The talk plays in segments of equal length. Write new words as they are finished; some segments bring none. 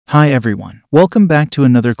Hi everyone, welcome back to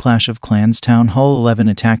another Clash of Clans Town Hall 11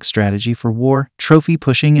 attack strategy for war, trophy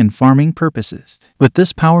pushing, and farming purposes. With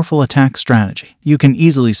this powerful attack strategy, you can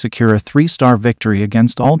easily secure a 3-star victory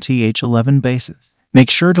against all TH11 bases. Make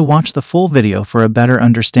sure to watch the full video for a better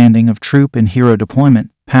understanding of troop and hero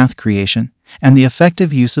deployment, path creation, and the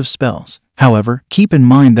effective use of spells. However, keep in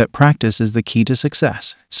mind that practice is the key to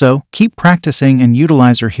success. So, keep practicing and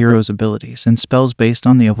utilize your hero's abilities and spells based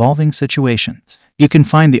on the evolving situations. You can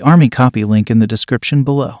find the army copy link in the description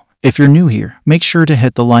below. If you're new here, make sure to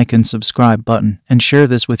hit the like and subscribe button and share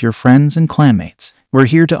this with your friends and clanmates. We're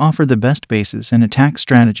here to offer the best bases and attack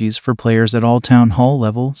strategies for players at all Town Hall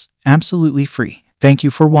levels, absolutely free. Thank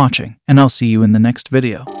you for watching, and I'll see you in the next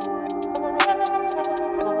video.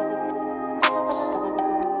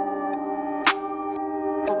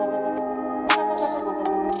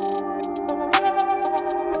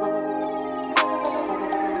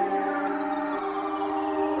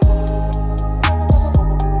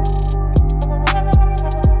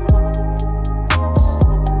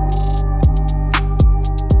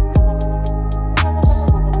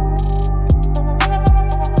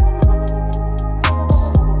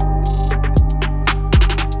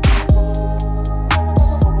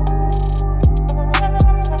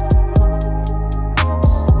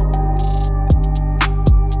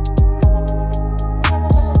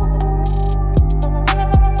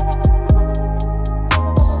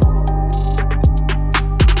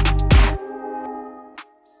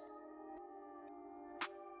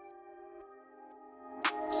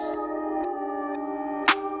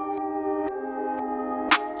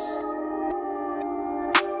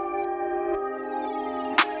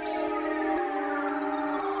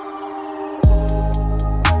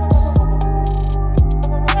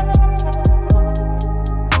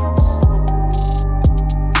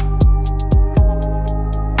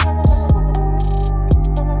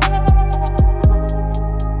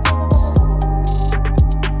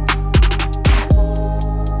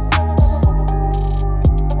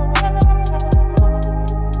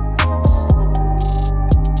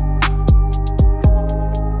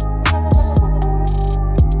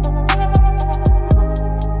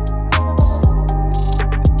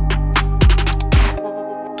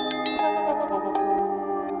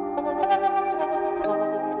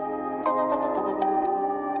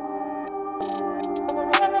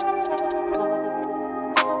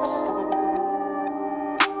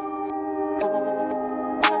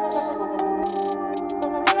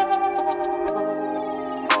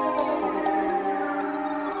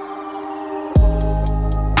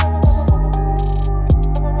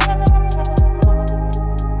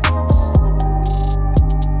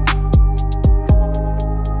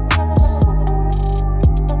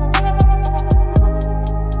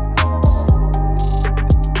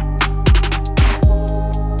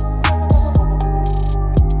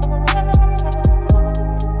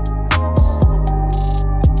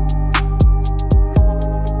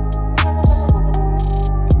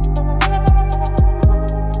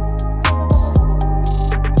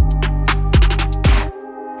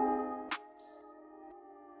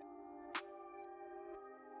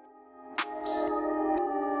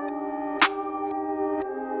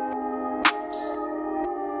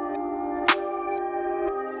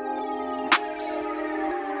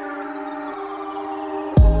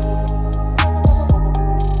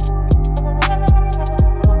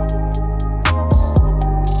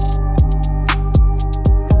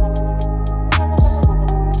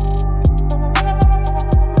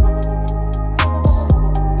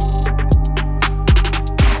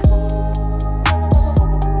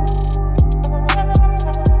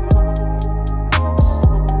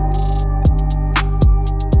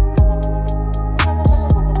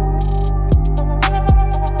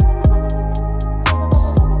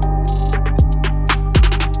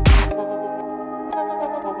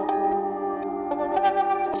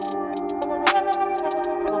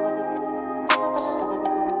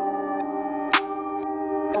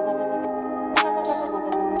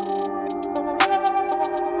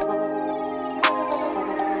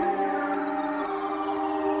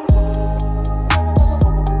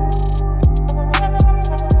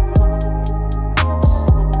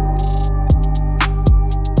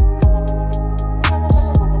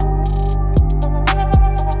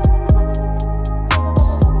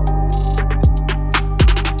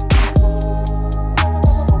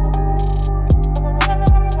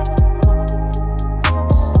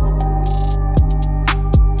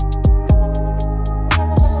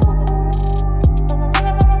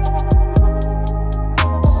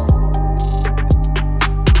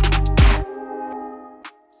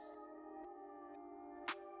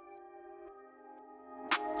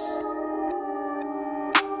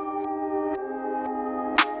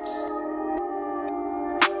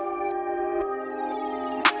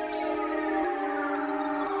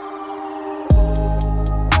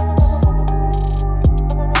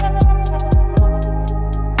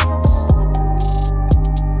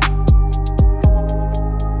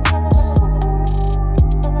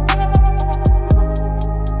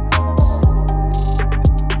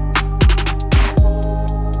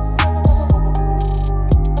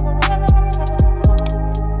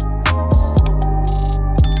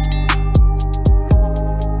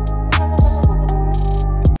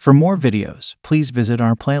 For more videos, please visit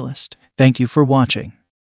our playlist. Thank you for watching.